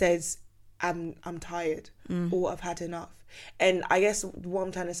says, I'm tired, or I've had enough. And I guess what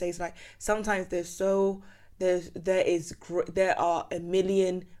I'm trying to say is, like, sometimes there are a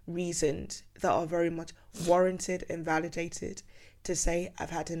million reasons that are very much warranted and validated to say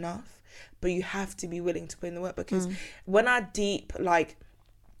I've had enough, but you have to be willing to put in the work. Because when I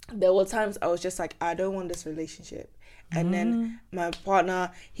there were times I was just like, I don't want this relationship. And then my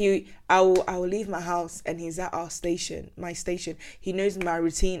partner, I will leave my house and he's at my station. He knows my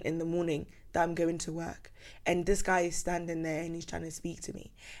routine in the morning that I'm going to work. And this guy is standing there and he's trying to speak to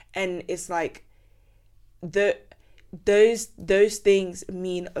me. And it's like, those things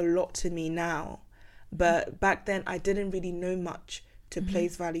mean a lot to me now. But back then I didn't really know much to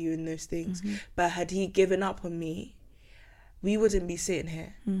place value in those things. But had he given up on me, we wouldn't be sitting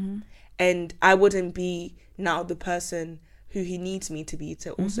here. And I wouldn't be now the person who he needs me to be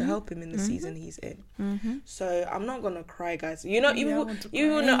to also help him in the season he's in. So I'm not gonna cry, guys. You know, even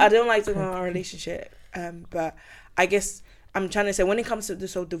though I don't like talking about our relationship, but I guess I'm trying to say, when it comes to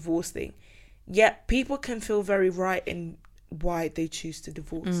this whole divorce thing, people can feel very right in why they choose to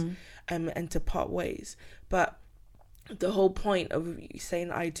divorce and to part ways. But the whole point of saying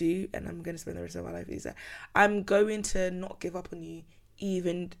I do, and I'm going to spend the rest of my life, is that I'm going to not give up on you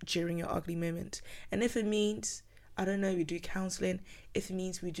even during your ugly moments. And if it means, I don't know, we do counselling, if it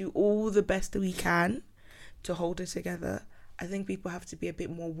means we do all the best that we can to hold it together, I think people have to be a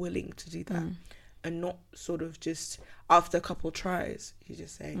bit more willing to do that and not sort of just after a couple of tries you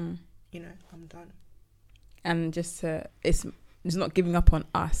just say I'm done. And just it's not giving up on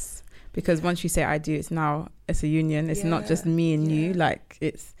us, because once you say I do, it's a union. It's not just me and you, like,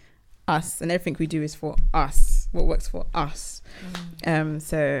 it's us, and everything we do is for us, what works for us.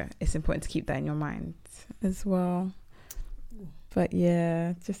 So it's important to keep that in your mind as well. But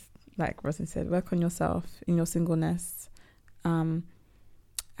yeah, just like Rosin said, work on yourself in your singleness. And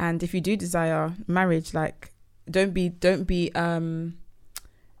if you do desire marriage, like, don't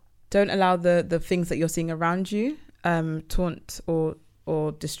allow the things that you're seeing around you taunt or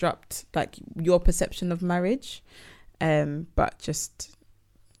disrupt, like, your perception of marriage. But just,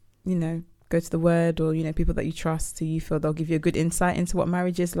 go to the word, or, people that you trust, who you feel they'll give you a good insight into what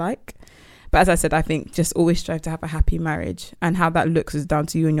marriage is like. But as I said, I think just always strive to have a happy marriage, and how that looks is down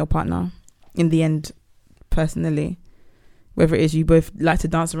to you and your partner in the end, personally. Whether it is you both like to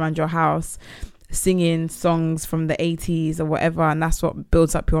dance around your house, singing songs from the 80s or whatever, and that's what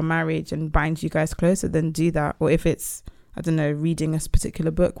builds up your marriage and binds you guys closer, then do that. Or if it's, I don't know, reading a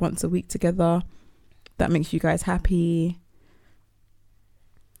particular book once a week together that makes you guys happy,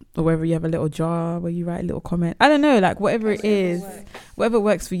 or whether you have a little jar where you write a little comment, I don't know, like, whatever it is, whatever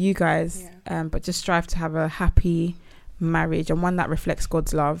works for you guys. But just strive to have a happy marriage, and one that reflects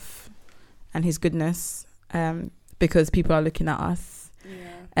God's love and his goodness, because people are looking at us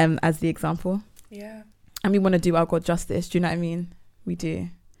as the example. Yeah. And we want to do our God justice. Do you know what I mean? We do.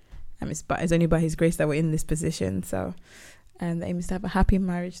 It's only by his grace that we're in this position. So the aim is to have a happy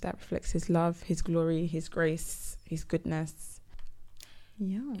marriage that reflects his love, his glory, his grace, his goodness.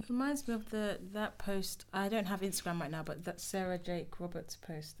 Yeah. It reminds me of that post. I don't have Instagram right now, but that Sarah Jake Roberts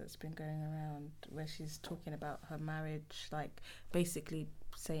post that's been going around where she's talking about her marriage, like basically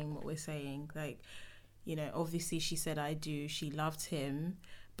saying what we're saying. Like, you know, obviously she said I do. She loved him,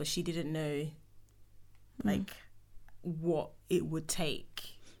 but she didn't know like what it would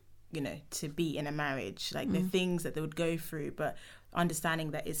take, you know, to be in a marriage, like the things that they would go through, but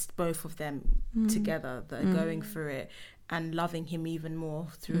understanding that it's both of them together that are going through it and loving him even more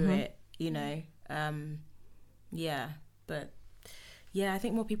through it, you know. But I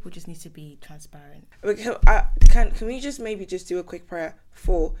think more people just need to be transparent. Can we just maybe just do a quick prayer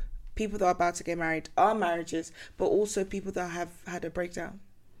for people that are about to get married, our marriages, but also people that have had a breakdown?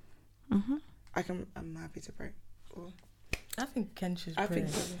 I'm happy to pray. I think Ken should I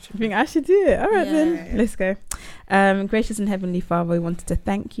think I should do it. All right, then. Let's go. Gracious and Heavenly Father, we wanted to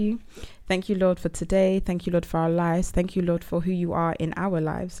thank you. Thank you, Lord, for today. Thank you, Lord, for our lives. Thank you, Lord, for who you are in our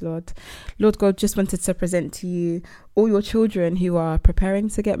lives, Lord. Lord God, just wanted to present to you all your children who are preparing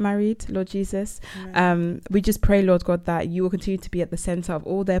to get married, Lord Jesus. We just pray, Lord God, that you will continue to be at the center of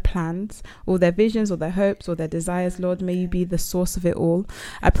all their plans, all their visions, all their hopes, all their desires, Lord. May you be the source of it all.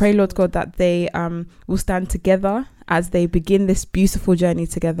 I pray, Lord God, that they will stand together as they begin this beautiful journey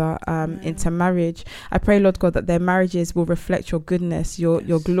together into marriage. I pray, Lord God, that their marriages will reflect your goodness,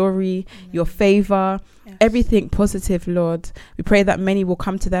 your glory, your favor, everything positive, Lord. We pray that many will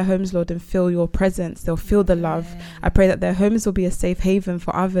come to their homes, Lord, and feel your presence. They'll feel the love. I pray that their homes will be a safe haven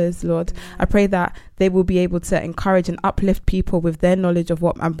for others, Lord. I pray that they will be able to encourage and uplift people with their knowledge of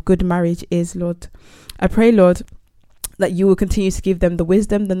what a good marriage is, Lord. I pray, Lord, that you will continue to give them the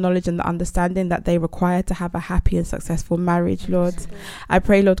wisdom, the knowledge and the understanding that they require to have a happy and successful marriage, Lord. I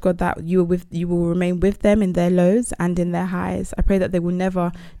pray, Lord God, that you will remain with them in their lows and in their highs. I pray that they will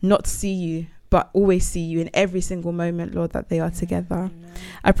never not see you, but always see you in every single moment, Lord, that they are together.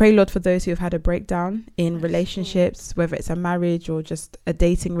 I pray, Lord, for those who have had a breakdown in relationships, whether it's a marriage or just a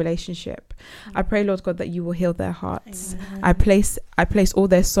dating relationship. I pray, Lord God, that you will heal their hearts. I place all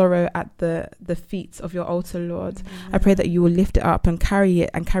their sorrow at the feet of your altar, Lord. I pray that you will lift it up and carry it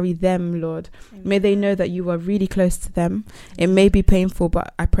and carry them, Lord. May they know that you are really close to them. It may be painful,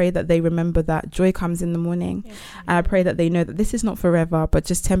 but I pray that they remember that joy comes in the morning. And I pray that they know that this is not forever, but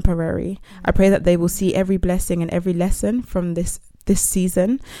just temporary. I pray that they will see every blessing and every lesson from this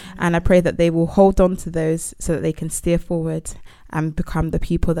season, and I pray that they will hold on to those so that they can steer forward and become the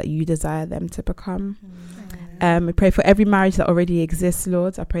people that you desire them to become. We pray for every marriage that already exists,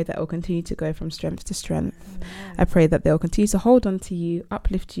 Lord. I pray that it will continue to go from strength to strength. I pray that they'll continue to hold on to you,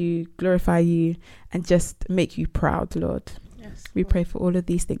 uplift you, glorify you, and just make you proud, Lord. We pray for all of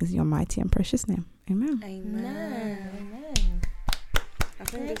these things in your mighty and precious name. Amen. I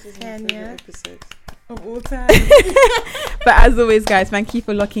think this is my favorite episode of all time. But as always, guys, thank you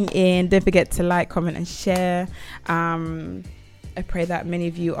for locking in. Don't forget to like, comment and share. I pray that many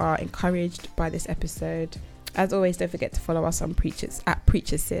of you are encouraged by this episode. As always, don't forget to follow us on Preachers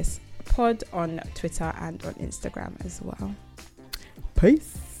Sis Pod on Twitter and on Instagram as well.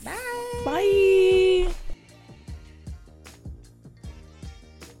 Peace.